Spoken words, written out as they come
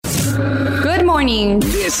morning.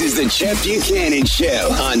 This is the Chet Buchanan Show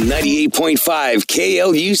on 98.5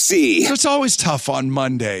 KLUC. It's always tough on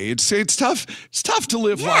Monday. It's tough. It's tough to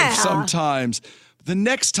live life sometimes. The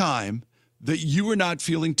next time that you are not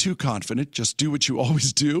feeling too confident, just do what you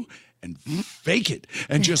always do and fake it.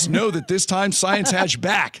 And just know that this time science has your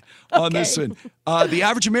back on this one. The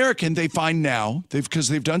average American, they find now, because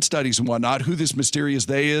they've done studies and whatnot, who this mysterious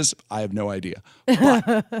they is, I have no idea.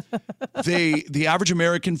 But the average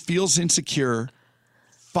American feels insecure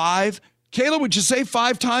Kayla, would you say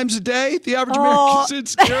 5 times a day? The average American's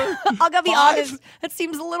insecure? I'll be honest. That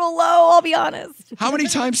seems a little low, I'll be honest. How many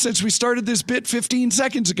times since we started this bit 15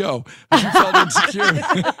 seconds ago have you felt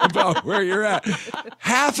insecure about where you're at?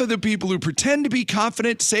 Half of the people who pretend to be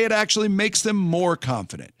confident say it actually makes them more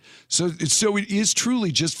confident. So it is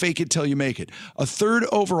truly just fake it till you make it. A third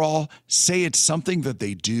overall say it's something that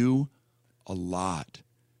they do a lot.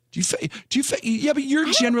 Yeah, but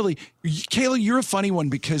you're generally, Kayla, you're a funny one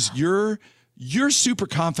because you're super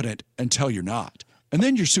confident until you're not. And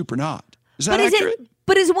then you're super not. Is that accurate?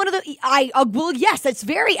 But is one of the, well, yes, that's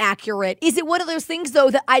very accurate. Is it one of those things,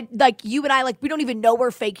 though, that you and I, we don't even know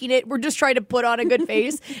we're faking it. We're just trying to put on a good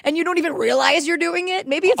face and you don't even realize you're doing it?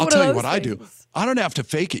 Maybe it's I'll one of those tell you what things. I do. I don't have to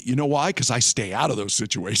fake it. You know why? Because I stay out of those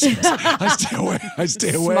situations. I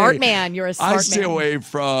stay away. Smart man. You're a smart man. I stay away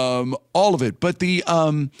from all of it. But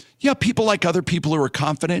people like other people who are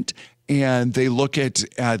confident and they look at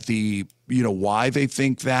the, why they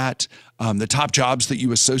think that, the top jobs that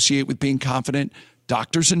you associate with being confident,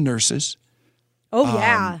 doctors and nurses. Oh,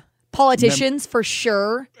 yeah. Politicians, for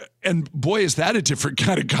sure. And boy, is that a different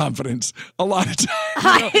kind of confidence. A lot of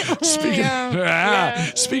times.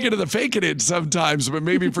 Speaking of the faking it sometimes, but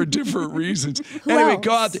maybe for different reasons. Anyway,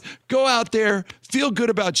 go out there, feel good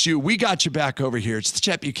about you. We got you back over here. It's the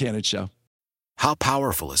Chet Buchanan Show. How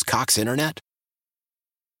powerful is Cox Internet?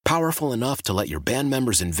 Powerful enough to let your band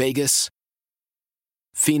members in Vegas,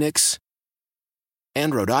 Phoenix,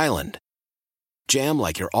 and Rhode Island jam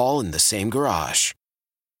like you're all in the same garage.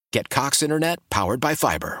 Get Cox Internet powered by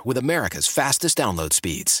fiber with America's fastest download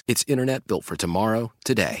speeds. It's internet built for tomorrow,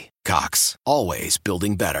 today. Cox, always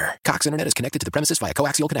building better. Cox Internet is connected to the premises via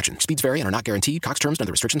coaxial connection. Speeds vary and are not guaranteed. Cox terms and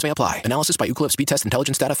other restrictions may apply. Analysis by Ookla Speed Test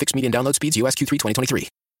Intelligence Data. Fixed median download speeds. USQ3 2023.